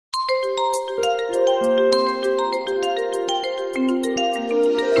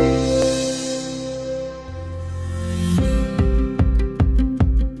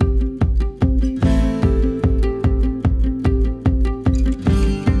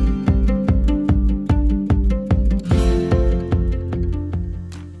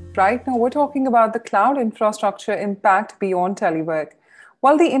Right now, we're talking about the cloud infrastructure impact beyond telework.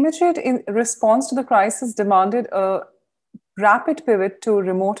 While the immediate response to the crisis demanded a rapid pivot to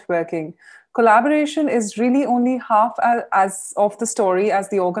remote working, collaboration is really only half as of the story, as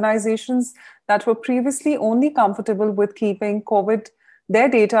the organizations that were previously only comfortable with keeping their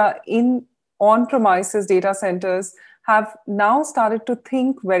data in on-premises data centers have now started to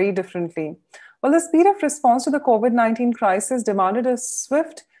think very differently. Well, the speed of response to the COVID-19 crisis demanded a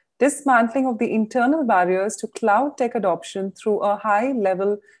swift dismantling of the internal barriers to cloud tech adoption through a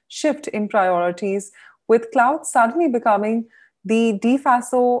high-level shift in priorities, with cloud suddenly becoming the de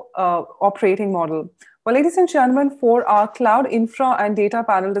facto operating model. Well, ladies and gentlemen, for our cloud infra and data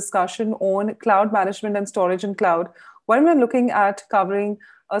panel discussion on cloud management and storage in cloud, when we're looking at covering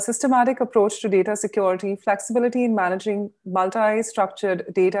a systematic approach to data security, flexibility in managing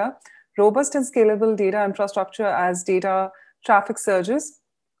multi-structured data, robust and scalable data infrastructure as data traffic surges,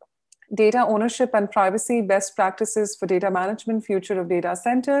 data ownership and privacy, best practices for data management, future of data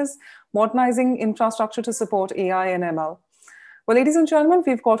centers, modernizing infrastructure to support AI and ML. Well, ladies and gentlemen,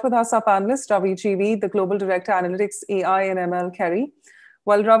 we've got with us our panelist, Ravi GV, the Global Director Analytics, AI and ML, Kerry.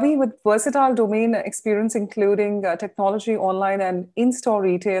 Well, Ravi, with versatile domain experience, including technology, online and in-store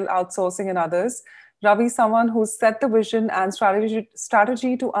retail, outsourcing and others, Ravi is someone who's set the vision and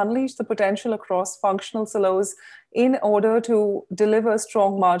strategy to unleash the potential across functional silos in order to deliver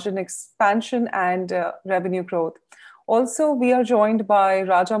strong margin expansion and revenue growth. Also, we are joined by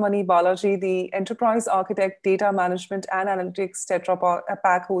Rajamani Balaji, the Enterprise Architect, Data Management and Analytics Tetra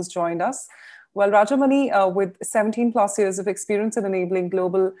Pak, who's joined us. Well, Rajamani, with 17 plus years of experience in enabling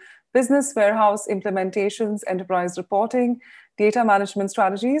global business warehouse implementations, enterprise reporting, data management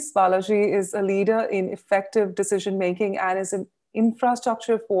strategies, Balaji is a leader in effective decision-making and is an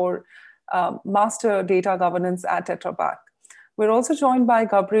infrastructure for master data governance at Tetra Pak. We're also joined by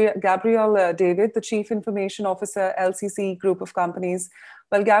Gabriel David, the Chief Information Officer, LCC Group of Companies.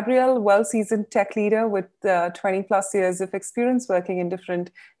 Well, Gabriel, well-seasoned tech leader with 20 plus years of experience working in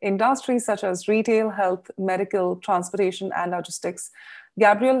different industries such as retail, health, medical, transportation, and logistics.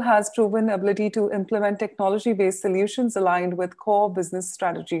 Gabriel has proven ability to implement technology-based solutions aligned with core business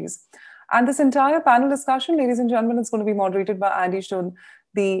strategies. And this entire panel discussion, ladies and gentlemen, is going to be moderated by Andy Chun,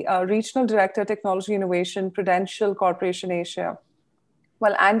 the Regional Director, Technology Innovation, Prudential Corporation Asia.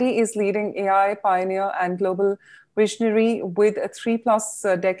 Well, Andy is leading AI pioneer and global visionary with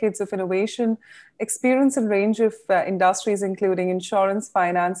 3+ decades of innovation, experience in a range of industries, including insurance,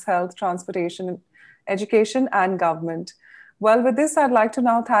 finance, health, transportation, education, and government. Well, with this, I'd like to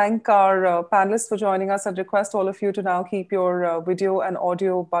now thank our panelists for joining us. I'd request all of you to now keep your video and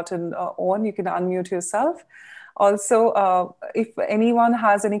audio button on. You can unmute yourself. Also, if anyone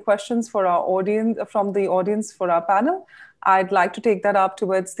has any questions for our audience, from the audience for our panel, I'd like to take that up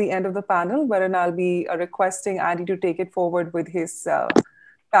towards the end of the panel, wherein I'll be requesting Andy to take it forward with his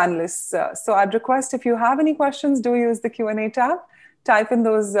panelists. So I'd request, if you have any questions, do use the Q&A tab. Type in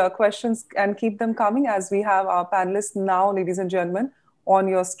those questions and keep them coming as we have our panelists now, ladies and gentlemen, on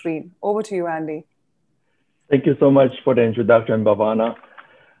your screen. Over to you, Andy. Thank you so much for the introduction, Bhavana.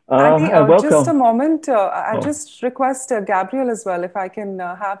 Andy, just a moment. I just request Gabriel as well. If I can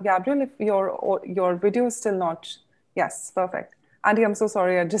have Gabriel, if your video is still not. Yes, perfect. Andy, I'm so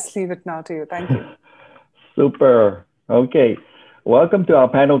sorry. I'll just leave it now to you. Thank you. Super. Okay. Welcome to our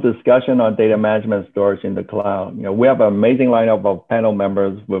panel discussion on data management storage in the cloud. We have an amazing lineup of panel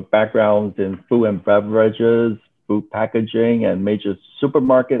members with backgrounds in food and beverages, food packaging, and major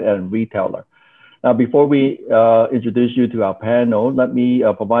supermarket and retailer. Now, before we introduce you to our panel, let me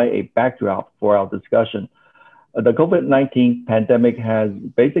provide a backdrop for our discussion. The COVID-19 pandemic has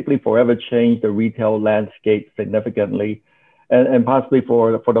basically forever changed the retail landscape significantly, and possibly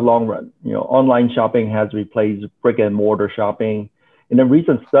for the long run. Online shopping has replaced brick and mortar shopping. In a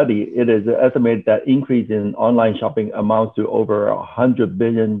recent study, it is estimated that increase in online shopping amounts to over $100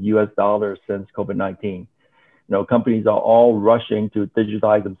 billion since COVID-19. Companies are all rushing to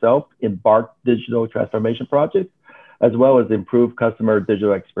digitize themselves, embark digital transformation projects, as well as improve customer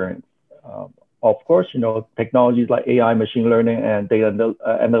digital experience. Of course, technologies like AI, machine learning, and data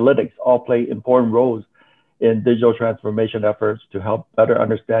analytics all play important roles in digital transformation efforts to help better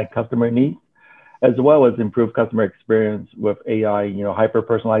understand customer needs, as well as improve customer experience with AI,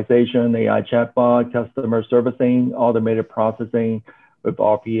 hyper-personalization, AI chatbot, customer servicing, automated processing with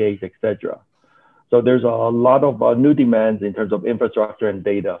RPAs, etc. So there's a lot of new demands in terms of infrastructure and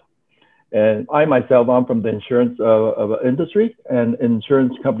data. And I myself, I'm from the insurance industry, and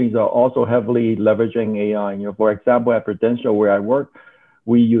insurance companies are also heavily leveraging AI. For example, at Prudential, where I work,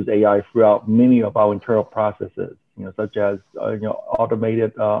 we use AI throughout many of our internal processes. such as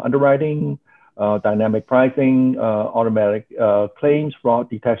automated underwriting, dynamic pricing, automatic claims, fraud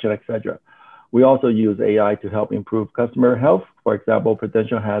detection, etc. We also use AI to help improve customer health. For example,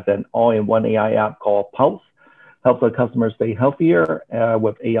 Prudential has an all-in-one AI app called Pulse, helps our customers stay healthier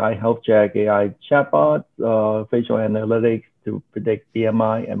with AI health check, AI chatbots, facial analytics to predict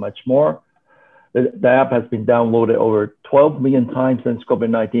BMI, and much more. The app has been downloaded over 12 million times since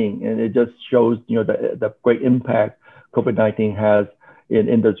COVID-19, and it just shows the great impact COVID-19 has in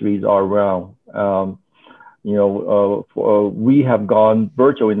industries all around. We have gone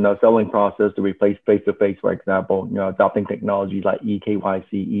virtual in the selling process to replace face-to-face, for example, adopting technologies like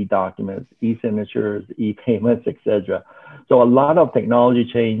eKYC, e-documents, e-signatures, e-payments, etc. So a lot of technology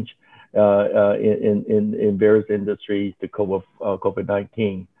change in various industries to cope with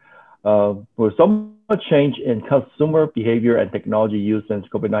COVID-19. With so much change in consumer behavior and technology use since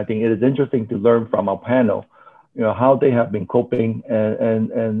COVID-19, it is interesting to learn from our panel, how they have been coping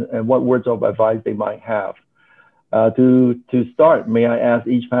and what words of advice they might have. To start, may I ask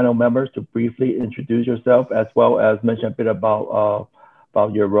each panel members to briefly introduce yourself as well as mention a bit about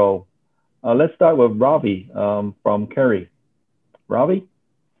your role. Let's start with Ravi from Kerry. Ravi?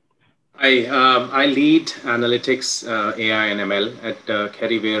 Hi, I lead analytics, AI and ML at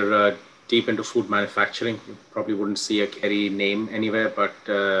Kerry. We're deep into food manufacturing. You probably wouldn't see a Kerry name anywhere, but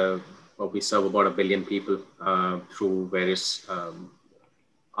we serve about 1 billion people through various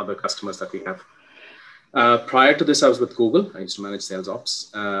other customers that we have. Prior to this, I was with Google. I used to manage sales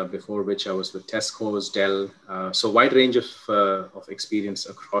ops, before which I was with Tesco's, Dell. So wide range of experience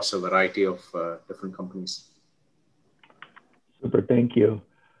across a variety of different companies. Super, thank you.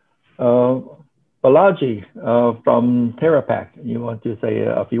 Balaji from Tetra, you want to say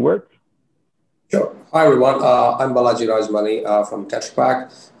a few words? Sure. Hi, everyone. I'm Balaji Rajamani from Tetra,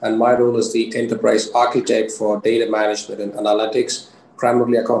 and my role is the enterprise architect for data management and analytics,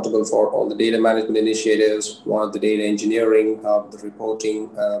 primarily accountable for all the data management initiatives, one of the data engineering, the reporting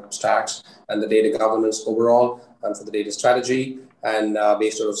stacks, and the data governance overall, and for the data strategy, and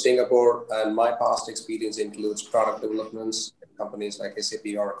based out of Singapore. And my past experience includes product developments at companies like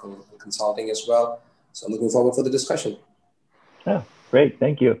SAP, Oracle, and consulting as well. So I'm looking forward for the discussion. Yeah, great.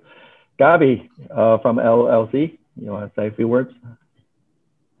 Thank you. Gabi from LLC, you want to say a few words?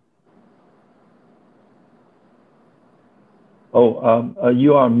 Oh,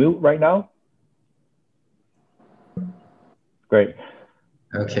 you are on mute right now? Great.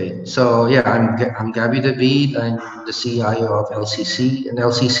 Okay, so yeah, I'm Gabi David. I'm the CIO of LCC, and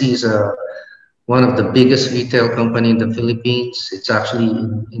LCC is one of the biggest retail company in the Philippines. It's actually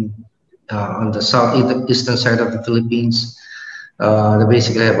on the southeastern side of the Philippines. They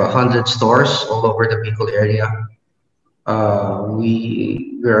basically have 100 stores all over the Bicol area.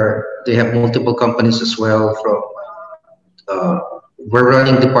 They have multiple companies as well. We're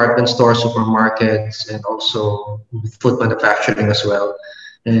running department stores, supermarkets, and also food manufacturing as well.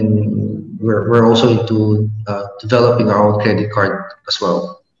 And we're also into developing our own credit card as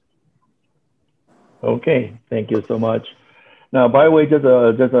well. Okay, thank you so much. Now, by the way, just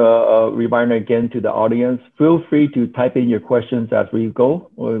a reminder again to the audience, feel free to type in your questions as we go.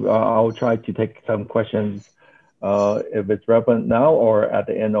 I'll try to take some questions if it's relevant now or at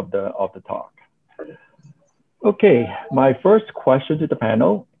the end of the talk. Okay, my first question to the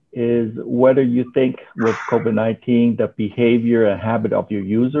panel is whether you think with COVID-19, the behavior and habit of your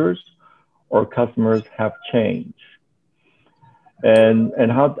users or customers have changed.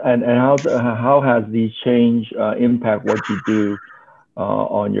 And how has these change impact what you do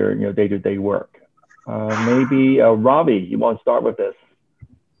on your day-to-day work? Maybe Ravi, you want to start with this?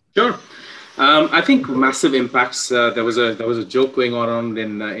 Sure. I think massive impacts. There was a joke going on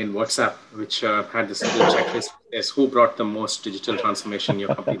in WhatsApp, which had this little checklist as who brought the most digital transformation in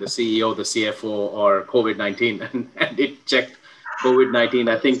your company, the CEO, the CFO, or COVID-19, and it checked COVID-19.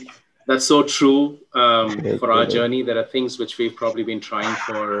 I think that's so true for our journey. There are things which we've probably been trying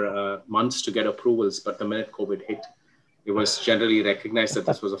for months to get approvals, but the minute COVID hit, it was generally recognized that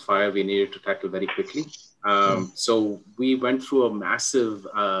this was a fire we needed to tackle very quickly. So we went through a massive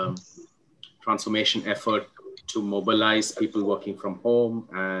transformation effort to mobilize people working from home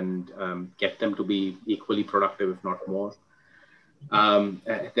and get them to be equally productive, if not more.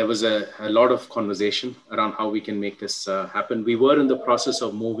 There was a lot of conversation around how we can make this happen. We were in the process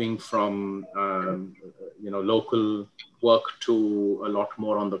of moving from local work to a lot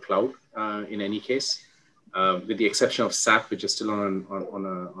more on the cloud. In any case, with the exception of SAP, which is still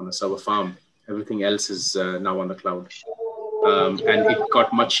on a server farm, everything else is now on the cloud. And it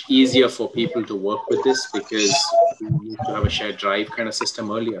got much easier for people to work with this because we used to have a shared drive kind of system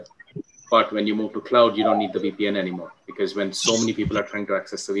earlier. But when you move to cloud, you don't need the VPN anymore, because when so many people are trying to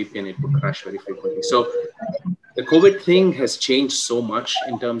access the VPN, it would crash very frequently. So the COVID thing has changed so much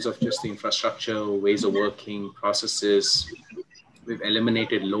in terms of just the infrastructure, ways of working, processes. We've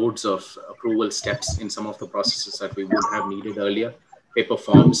eliminated loads of approval steps in some of the processes that we would have needed earlier. Paper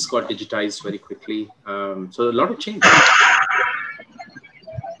forms got digitized very quickly. So a lot of change.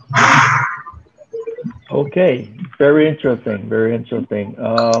 Okay, very interesting, very interesting.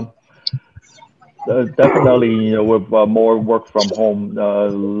 Definitely, with more work from home, a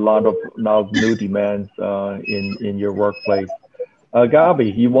lot of now new demands in your workplace.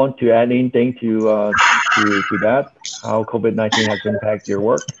 Gabi, you want to add anything to that? How COVID-19 has impacted your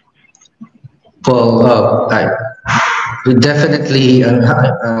work? Well, we definitely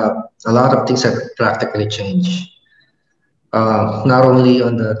a lot of things have practically changed. Not only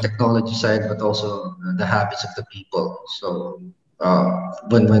on the technology side, but also the habits of the people. So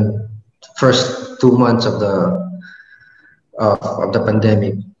when first 2 months of the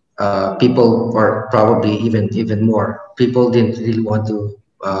pandemic, people were probably even more. People didn't really want to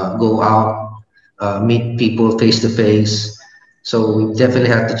go out, meet people face to face. So we definitely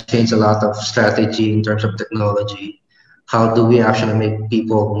had to change a lot of strategy in terms of technology. How do we actually make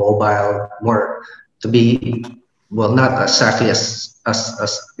people mobile more to be, well, not exactly as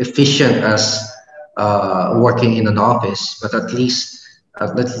efficient as working in an office, but at least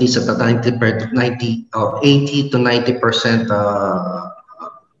at the 90 or 80 to 90%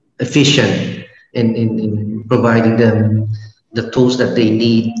 efficient in providing them the tools that they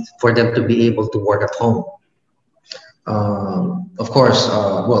need for them to be able to work at home. Of course,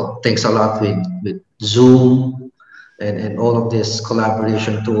 well, thanks a lot with Zoom and all of these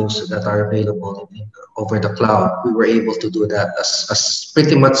collaboration tools that are available over the cloud. We were able to do that as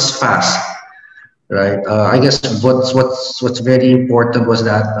pretty much fast, right? I guess what's very important was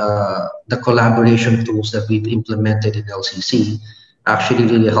that the collaboration tools that we've implemented in LCC actually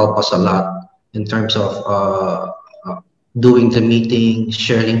really help us a lot in terms of doing the meeting,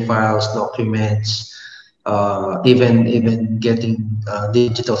 sharing files, documents, even getting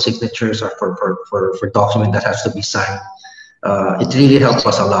digital signatures or for document that has to be signed. It really helps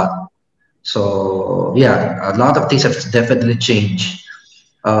us a lot. So yeah, a lot of things have definitely changed.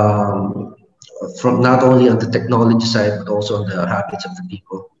 From not only on the technology side, but also on the habits of the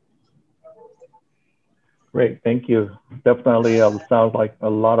people. Great, thank you. Definitely sounds like a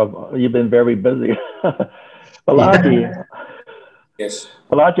lot of, you've been very busy. Balaji, Yeah. Yes.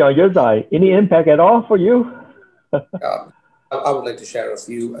 Balaji, on your side, any impact at all for you? I would like to share a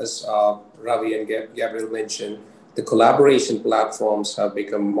few. As Ravi and Gabriel mentioned, the collaboration platforms have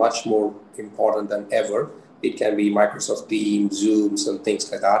become much more important than ever. It can be Microsoft Teams, Zooms, and things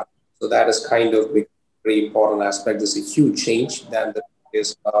like that. So that is kind of a very important aspect. There's a huge change than the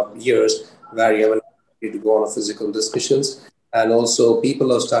previous years where you haven't to go on a physical discussions. And also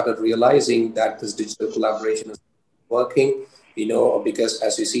people have started realizing that this digital collaboration is working, because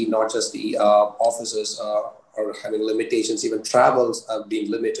as you see, not just the offices are having limitations, even travels have been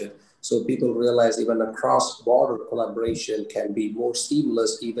limited. So people realize even a cross-border collaboration can be more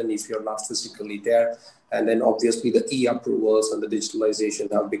seamless, even if you're not physically there. And then obviously the e-approvals and the digitalization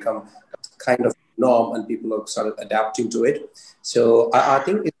have become kind of norm, and people have started adapting to it. So I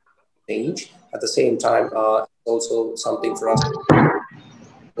think it's change. At the same time, it's also something for us to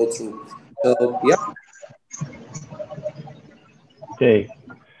go through. So yeah. Okay,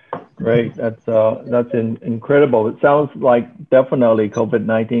 great. That's incredible. It sounds like definitely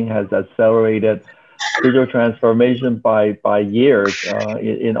COVID-19 has accelerated digital transformation by years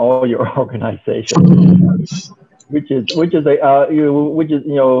in all your organizations, which is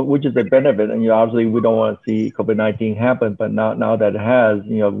a benefit. And obviously we don't want to see COVID-19 happen, but now that it has,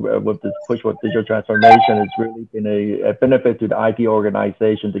 with this push for digital transformation, it's really been a benefit to the IT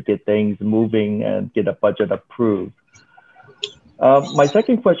organization to get things moving and get a budget approved. My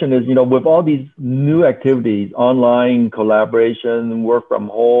second question is, with all these new activities, online collaboration, work from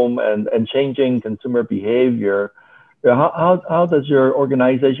home, and changing consumer behavior, how does your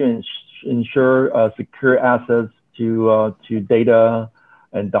organization ensure secure access to data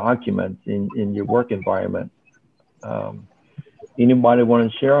and documents in your work environment? Anybody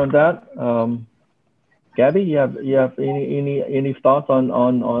want to share on that? Gabby, you have any thoughts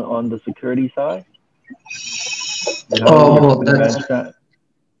on the security side? That's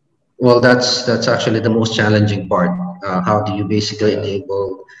actually the most challenging part. How do you basically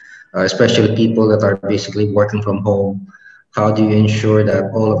enable, especially people that are basically working from home? How do you ensure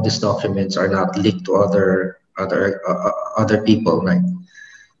that all of these documents are not leaked to other people, right?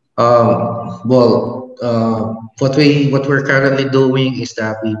 Well, what we're currently doing is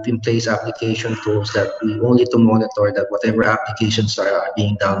that we've in place application tools that we only to monitor that whatever applications are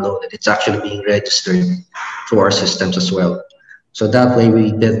being downloaded, it's actually being registered to our systems as well. So that way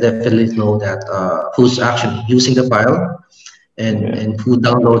we definitely know that who's actually using the file and who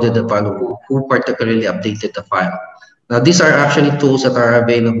downloaded the file, who particularly updated the file. Now, these are actually tools that are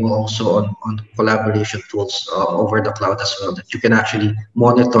available also on collaboration tools over the cloud as well, that you can actually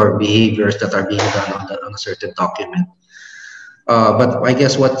monitor behaviors that are being done on a certain document. But I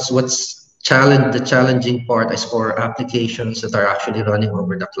guess the challenging part is for applications that are actually running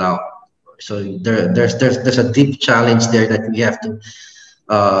over the cloud. So there's a deep challenge there that we have to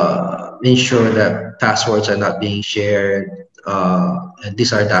ensure that passwords are not being shared, and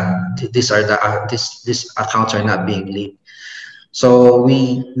these accounts are not being leaked. So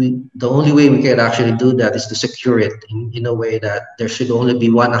the only way we can actually do that is to secure it in a way that there should only be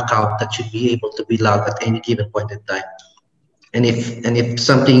one account that should be able to be logged at any given point in time. And if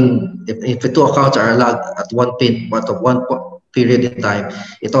the two accounts are logged at one period in time,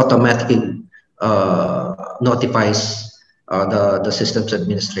 it automatically notifies the systems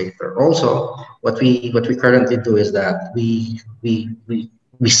administrator. Also, what we currently do is that we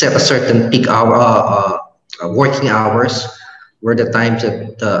set a certain peak hour working hours, where the times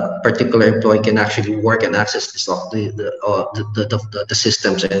that the particular employee can actually work and access the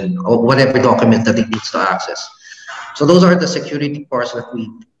systems and whatever document that it needs to access. So those are the security parts that we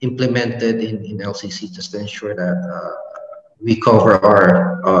implemented in LCC, just to ensure that we cover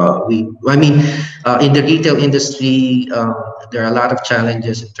in the retail industry, there are a lot of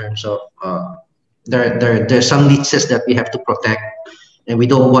challenges in terms of there's some niches that we have to protect, and we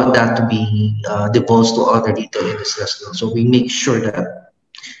don't want that to be divulged to other retail industries as well. So we make sure that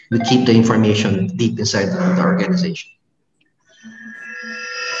we keep the information deep inside the organization.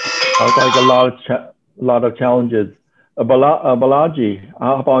 Sounds like a lot of challenges. Balaji,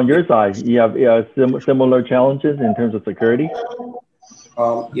 how about on your side? You have similar challenges in terms of security?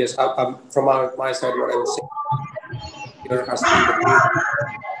 Yes, from my side, what I would say here has been the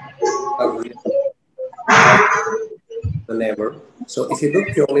case than ever. So if you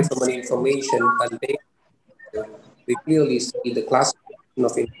look purely from an information and data, we clearly see the classification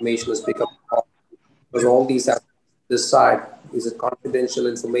of information has become hard, because all these aspects decide, is it confidential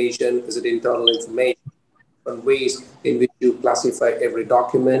information, is it internal information, and ways in which you classify every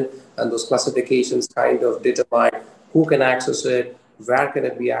document, and those classifications kind of determine who can access it, where can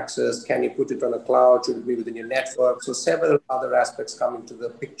it be accessed, can you put it on a cloud, should it be within your network. So several other aspects come into the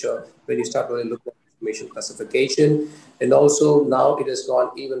picture when you start really looking at information classification. And also now it has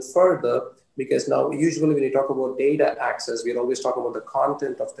gone even further, because now usually when you talk about data access, we're always talking about the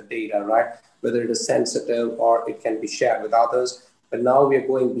content of the data, right? Whether it is sensitive or it can be shared with others. But now we are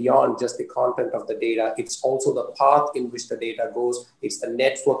going beyond just the content of the data. It's also the path in which the data goes. It's the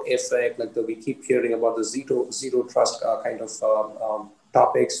network effect, like we keep hearing about the zero trust kind of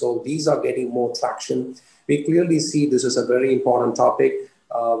topics. So these are getting more traction. We clearly see this is a very important topic.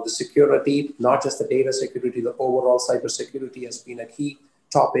 The security, not just the data security, the overall cybersecurity has been a key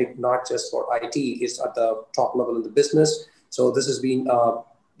topic, not just for IT, it's at the top level in the business. So this has been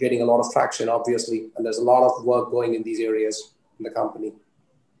getting a lot of traction, obviously, and there's a lot of work going in these areas in the company.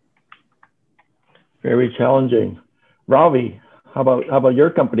 Very challenging. Ravi, how about your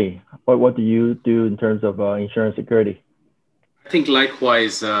company? What do you do in terms of insurance security? I think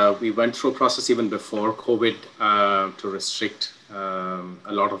likewise, we went through a process even before COVID to restrict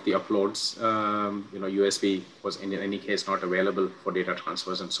a lot of the uploads. USB was in any case not available for data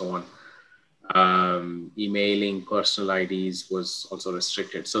transfers and so on. Emailing personal IDs was also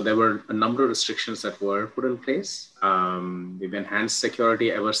restricted. So there were a number of restrictions that were put in place. We've enhanced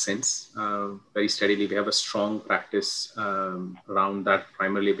security ever since, very steadily. We have a strong practice around that,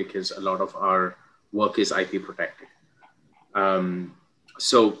 primarily because a lot of our work is IP protected.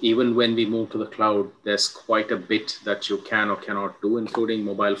 So even when we move to the cloud, there's quite a bit that you can or cannot do, including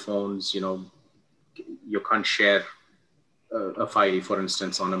mobile phones. You can't share a file, for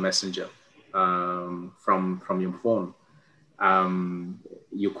instance, on a messenger from your phone.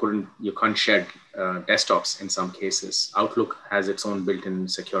 You can't share desktops in some cases. Outlook has its own built-in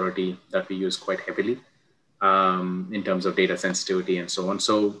security that we use quite heavily in terms of data sensitivity and so on.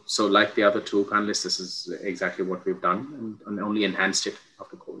 So like the other two panelists, this is exactly what we've done and only enhanced it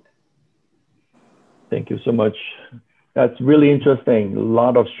after COVID. Thank you so much. That's really interesting. A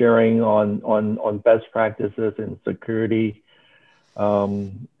lot of sharing on best practices in security,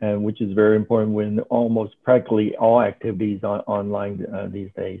 and which is very important when almost practically all activities are online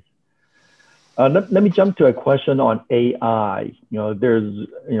these days. Let me jump to a question on AI. There's,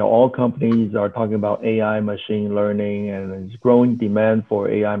 all companies are talking about AI, machine learning, and there's growing demand for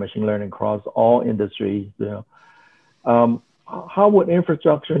AI, machine learning across all industries. How would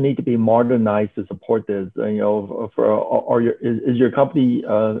infrastructure need to be modernized to support this? Is your company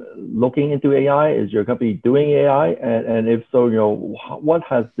looking into AI? Is your company doing AI? And if so, what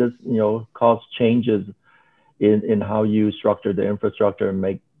has this, caused changes in how you structure the infrastructure and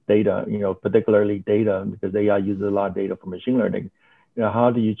make data, particularly data, because AI uses a lot of data for machine learning. How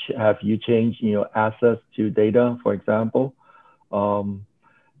do you have you changed, access to data, for example?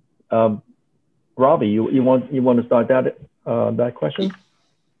 Ravi, you want to start that question?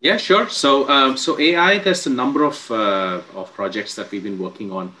 Yeah, sure. So AI, there's a number of projects that we've been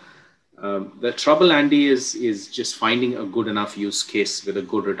working on. The trouble, Andy, is just finding a good enough use case with a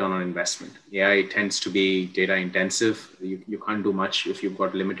good return on investment. AI tends to be data intensive. You can't do much if you've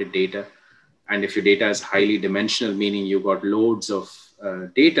got limited data. And if your data is highly dimensional, meaning you've got loads of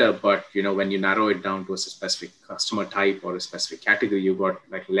data, but when you narrow it down to a specific customer type or a specific category, you've got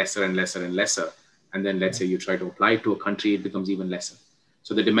like lesser and lesser and lesser. And then let's say you try to apply it to a country, it becomes even lesser.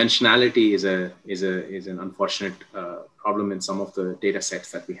 So the dimensionality is an unfortunate problem in some of the data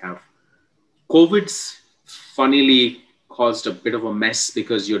sets that we have. COVID's funnily caused a bit of a mess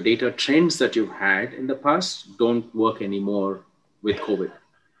because your data trends that you've had in the past don't work anymore with COVID.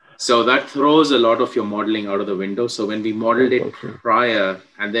 So that throws a lot of your modeling out of the window. So when we modeled it prior,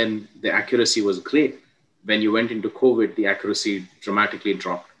 and then the accuracy was great, when you went into COVID, the accuracy dramatically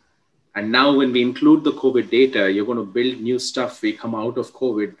dropped. And now when we include the COVID data, you're going to build new stuff. We come out of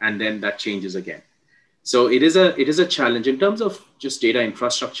COVID and then that changes again. So it is a challenge in terms of just data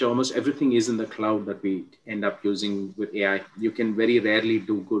infrastructure. Almost everything is in the cloud that we end up using with AI. You can very rarely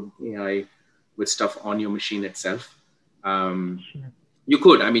do good AI with stuff on your machine itself. You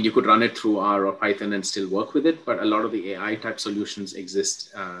could run it through R or Python and still work with it, but a lot of the AI type solutions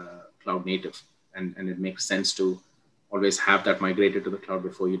exist cloud native, and it makes sense to always have that migrated to the cloud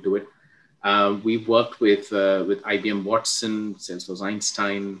before you do it. We've worked with IBM Watson, Salesforce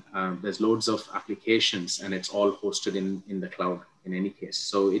Einstein. There's loads of applications, and it's all hosted in the cloud in any case.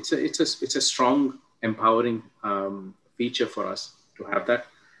 So it's a strong, empowering feature for us to have that.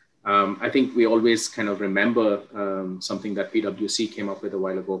 I think we always kind of remember something that PwC came up with a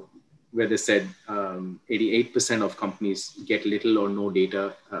while ago, where they said 88% of companies get little or no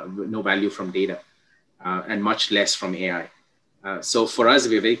data, no value from data, and much less from AI. So for us,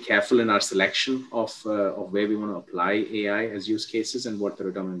 we're very careful in our selection of where we want to apply AI as use cases and what the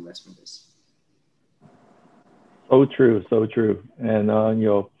return on investment is. So true, so true. And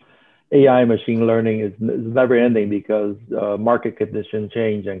AI machine learning is never ending because market conditions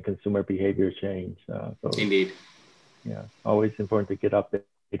change and consumer behavior change. So indeed. Yeah, always important to get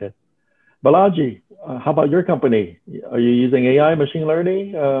updated. Balaji, how about your company? Are you using AI machine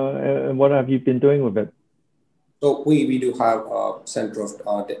learning? And what have you been doing with it? So we do have a center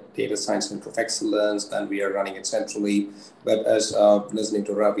of data science center of excellence, and we are running it centrally. But as listening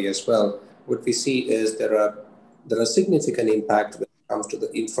to Ravi as well, what we see is there are significant impact when it comes to the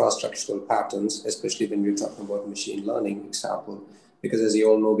infrastructural patterns, especially when we're talking about machine learning example, because as you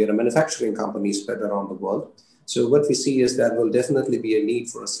all know, we are a manufacturing company spread around the world. So what we see is that will definitely be a need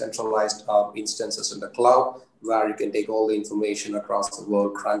for a centralized instances in the cloud, where you can take all the information across the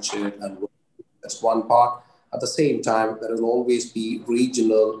world, crunch it, and that's one part. At the same time, there will always be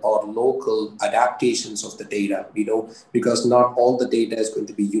regional or local adaptations of the data, because not all the data is going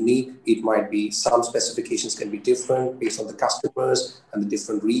to be unique. It might be some specifications can be different based on the customers and the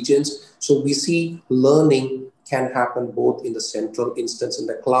different regions. So we see learning can happen both in the central instance in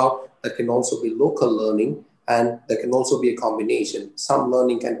the cloud. There can also be local learning, and there can also be a combination. Some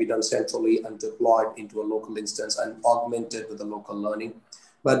learning can be done centrally and deployed into a local instance and augmented with the local learning.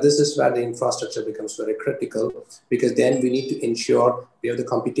 But this is where the infrastructure becomes very critical, because then we need to ensure we have the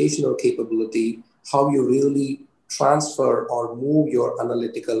computational capability, how you really transfer or move your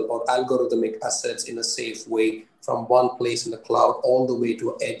analytical or algorithmic assets in a safe way from one place in the cloud all the way to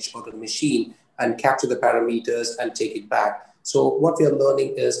an edge or the machine and capture the parameters and take it back. So what we are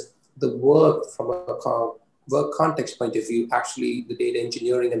learning is the work from a work context point of view. Actually, the data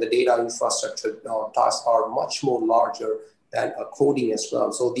engineering and the data infrastructure tasks are much more larger than coding as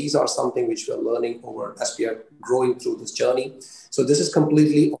well. So these are something which we are learning over as we are growing through this journey. So this is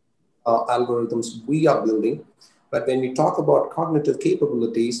completely algorithms we are building. But when we talk about cognitive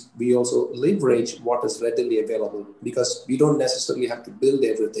capabilities, we also leverage what is readily available, because we don't necessarily have to build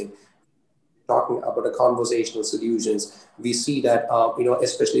everything. talking about the conversational solutions, we see that,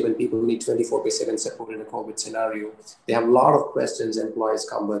 especially when people need 24/7 support in a COVID scenario, they have a lot of questions employees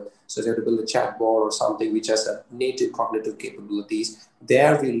come with. So they have to build a chatbot or something which has a native cognitive capabilities.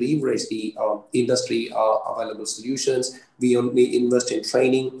 There we leverage the industry available solutions. We only invest in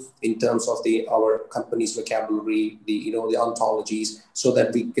training in terms of our company's vocabulary, the ontologies, so that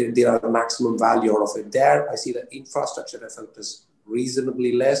we get there are maximum value out of it. There, I see the infrastructure effect is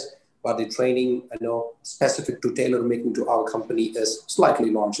reasonably less, but the training, specific to tailor making to our company is slightly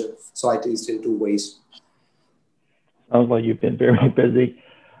larger. So I think it's in two ways. Sounds like you've been very busy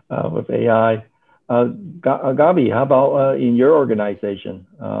with AI. Gabi, how about in your organization?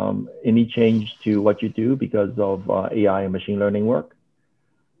 Any change to what you do because of AI and machine learning work?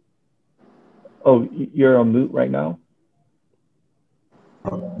 Oh, you're on mute right now.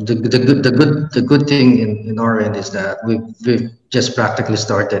 The good thing in our end is that we've just practically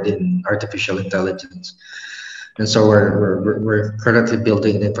started in artificial intelligence, and so we're currently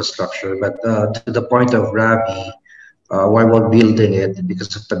building an infrastructure. But to the point of Ravi, while we're building it,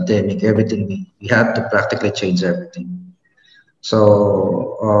 because of pandemic, everything we had to practically change everything. So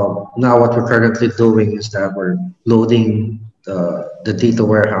now what we're currently doing is that we're loading the data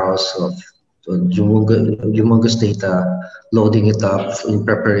warehouse of humongous data, loading it up in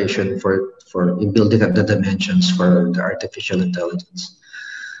preparation for in building up the dimensions for the artificial intelligence.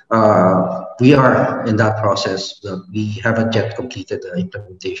 We are in that process, but we haven't yet completed the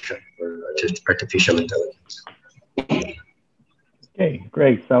implementation for artificial intelligence. Okay,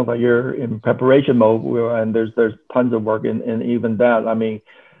 great. Sounds like you're in preparation mode, and there's tons of work in even that. I mean,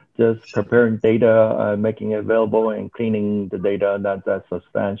 just preparing data, making it available, and cleaning the data. That's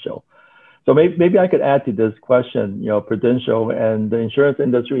substantial. So maybe I could add to this question. Prudential and the insurance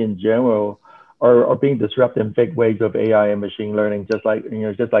industry in general are being disrupted in big ways of AI and machine learning, just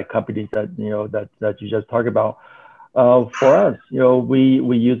like companies that that you just talked about. For us,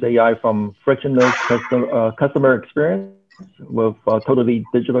 we use AI from frictionless customer experience with totally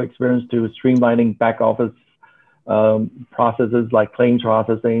digital experience to streamlining back office processes like claims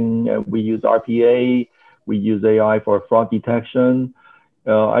processing. We use RPA. We use AI for fraud detection.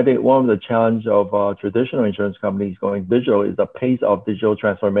 I think one of the challenge of traditional insurance companies going digital is the pace of digital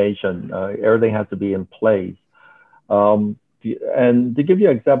transformation. Everything has to be in place. And to give you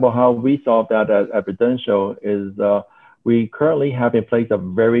an example how we solve that at Prudential is we currently have in place a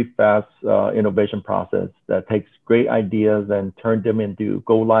very fast innovation process that takes great ideas and turn them into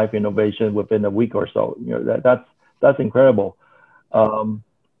go live innovation within a week or so. That's incredible.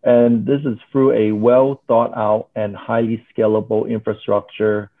 And this is through a well thought out and highly scalable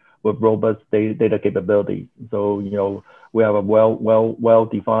infrastructure with robust data capabilities. So, we have a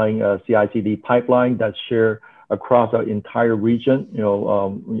well-defined CI/CD pipeline that's shared across our entire region,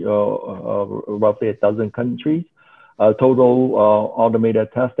 roughly 12 countries. Total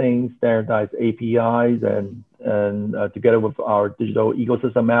automated testing, standardized APIs, and together with our digital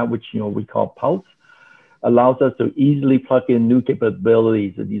ecosystem app, which we call Pulse, allows us to easily plug in new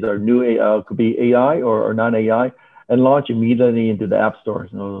capabilities. These are new, could be AI or non-AI, and launch immediately into the app store.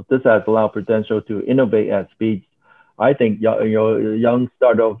 So this has allowed Prudential to innovate at speed. I think young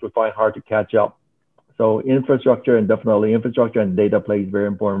startups will find hard to catch up. So infrastructure and data plays very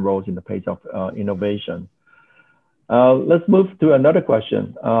important roles in the pace of innovation. Let's move to another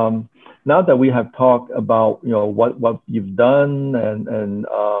question. Now that we have talked about what you've done and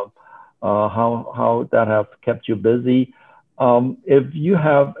how that have kept you busy, if you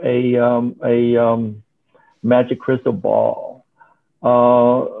have a magic crystal ball,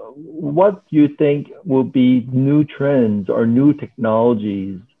 what do you think will be new trends or new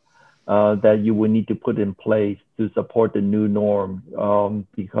technologies that you would need to put in place to support the new norm?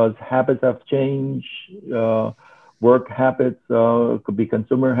 Because habits have changed. Work habits could be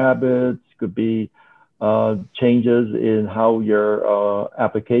consumer habits, could be changes in how your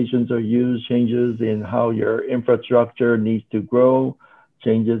applications are used, changes in how your infrastructure needs to grow,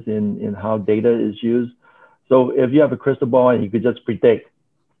 changes in how data is used. So if you have a crystal ball and you could just predict,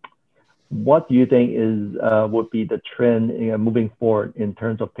 what do you think would be the trend moving forward in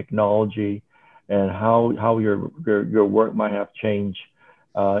terms of technology and how your work might have changed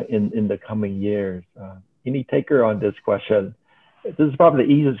in the coming years? Any taker on this question? This is probably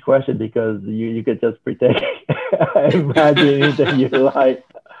the easiest question because you could just predict, imagine anything you like.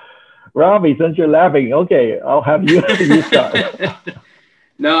 Ravi, since you're laughing, okay, I'll have you start.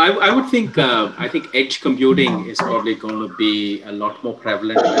 No, I would think, I think edge computing is probably going to be a lot more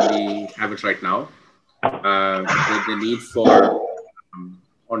prevalent than we have it right now. The need for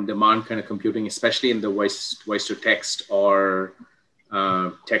on-demand kind of computing, especially in the voice to text or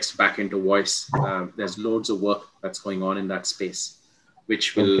text back into voice. There's loads of work that's going on in that space,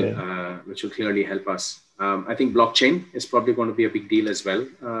 which will clearly help us. I think blockchain is probably going to be a big deal as well,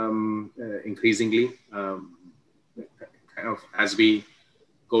 increasingly, kind of as we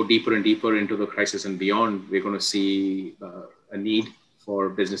go deeper and deeper into the crisis and beyond. We're going to see a need for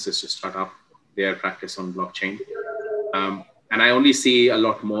businesses to start up their practice on blockchain. And I only see a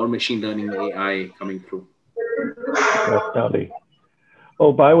lot more machine learning AI coming through. Definitely.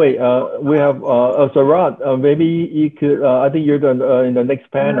 Oh, by the way, we have so Rod. Maybe you could. I think you're in the next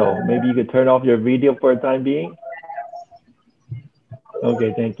panel. Maybe you could turn off your video for the time being.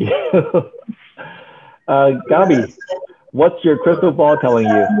 Okay, thank you. Gabi, what's your crystal ball telling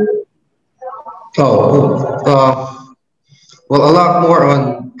you? Oh, well, a lot more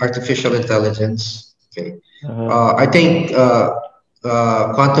on artificial intelligence. Okay, I think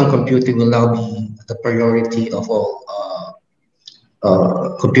quantum computing will now be the priority of all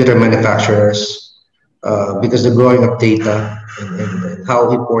computer manufacturers because the growing of data and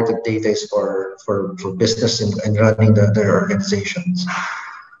how important data is for business and running their organizations.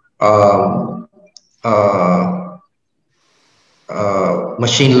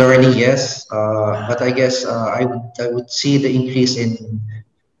 Machine learning, yes, but I guess I would see the increase in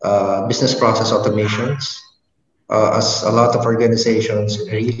business process automations as a lot of organizations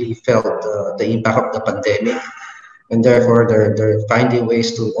really felt the impact of the pandemic, and therefore they're finding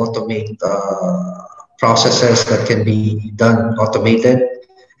ways to automate processes that can be done automated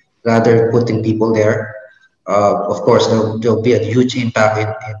rather than putting people there. Of course, there'll be a huge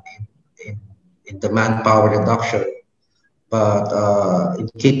impact in the manpower reduction, but in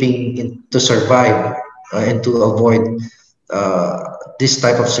keeping to survive and to avoid this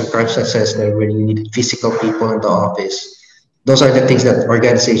type of circumstances where you need physical people in the office. Those are the things that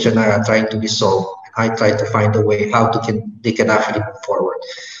organizations are trying to resolve. I try to find a way how they can actually move forward.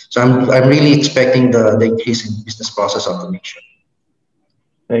 So I'm really expecting the increase in business process automation.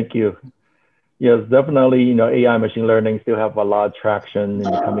 Thank you. Yes, definitely. You know, AI machine learning still have a lot of traction in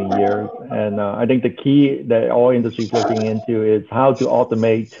the coming years, and I think the key that all industries looking into is how to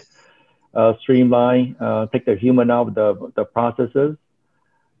automate, streamline, take the human out of the processes,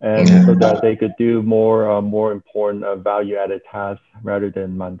 and so that they could do more important value-added tasks rather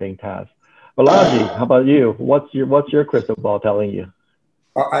than mundane tasks. Balaji, how about you? What's your crystal ball telling you?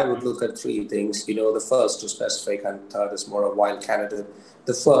 I would look at three things. You know, the first to specific and third is more a wild candidate.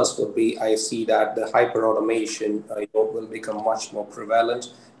 The first would be I see that the hyper automation will become much more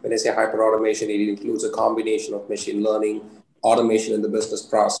prevalent. When I say hyper automation, it includes a combination of machine learning, automation in the business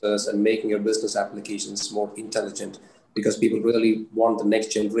process, and making your business applications more intelligent, because people really want the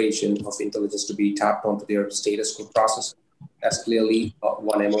next generation of intelligence to be tapped onto their status quo process. That's clearly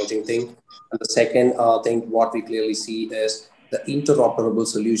one emerging thing. And the second thing, what we clearly see is the interoperable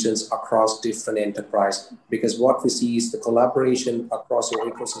solutions across different enterprise, because what we see is the collaboration across your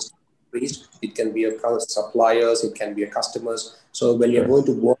ecosystem. It can be a suppliers, it can be a customers. So when you're going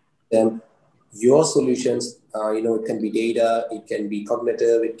to work with them, your solutions, it can be data, it can be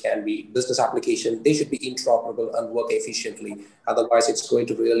cognitive, it can be business application. They should be interoperable and work efficiently. Otherwise, it's going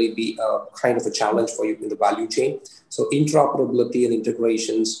to really be a kind of a challenge for you in the value chain. So interoperability and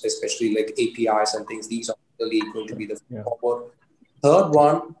integrations, especially like APIs and things, these are really going to be the forward. Third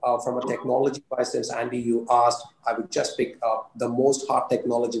one, from a technology wise, since Andy, you asked, I would just pick up the most hot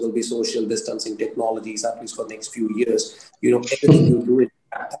technology will be social distancing technologies, at least for the next few years. Everything you do is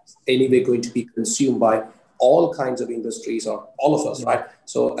anyway going to be consumed by all kinds of industries or all of us, right?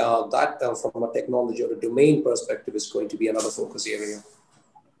 So that from a technology or a domain perspective is going to be another focus area.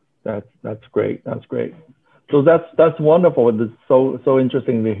 That's great. That's great. So that's wonderful. It's so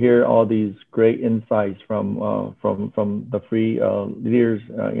interesting to hear all these great insights from the three leaders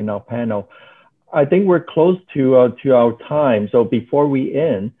in our panel. I think we're close to our time. So before we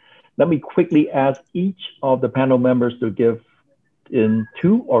end, let me quickly ask each of the panel members to give in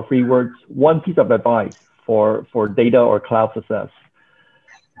 2 or 3 words one piece of advice for data or cloud success.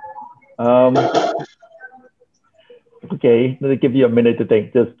 Okay, let me give you a minute to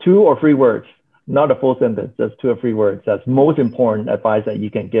think. Just 2 or 3 words. Not a full sentence, just 2 or 3 words. That's most important advice that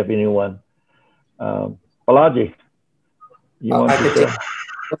you can give anyone. Balaji, you want to share?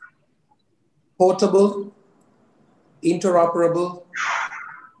 Portable, interoperable,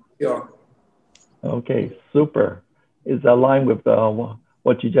 pure. Okay, super. Is aligned with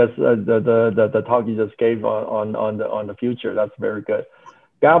what you just the talk you just gave on the future. That's very good.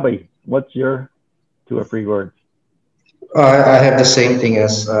 Gabi, what's your 2 or 3 words? I have the same thing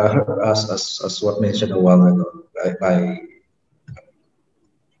as what mentioned a while ago. Ravi.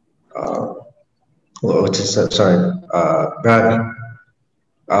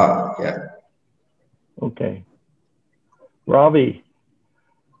 Yeah. Okay. Ravi.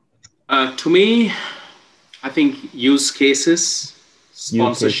 To me, I think use cases,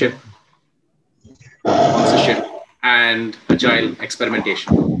 sponsorship, and agile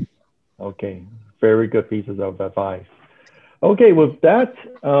experimentation. Okay, very good pieces of advice. Okay, with that,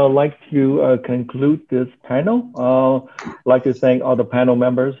 I'd like to conclude this panel. I'd like to thank all the panel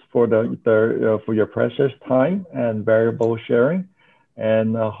members for for your precious time and valuable sharing,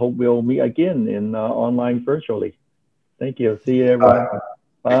 and hope we'll meet again in online virtually. Thank you. See you, everyone.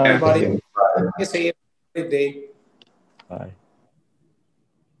 Bye. Everybody, see you. Good day. Bye.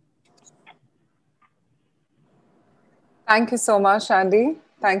 Thank you so much, Andy.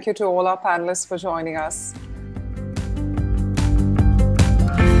 Thank you to all our panelists for joining us.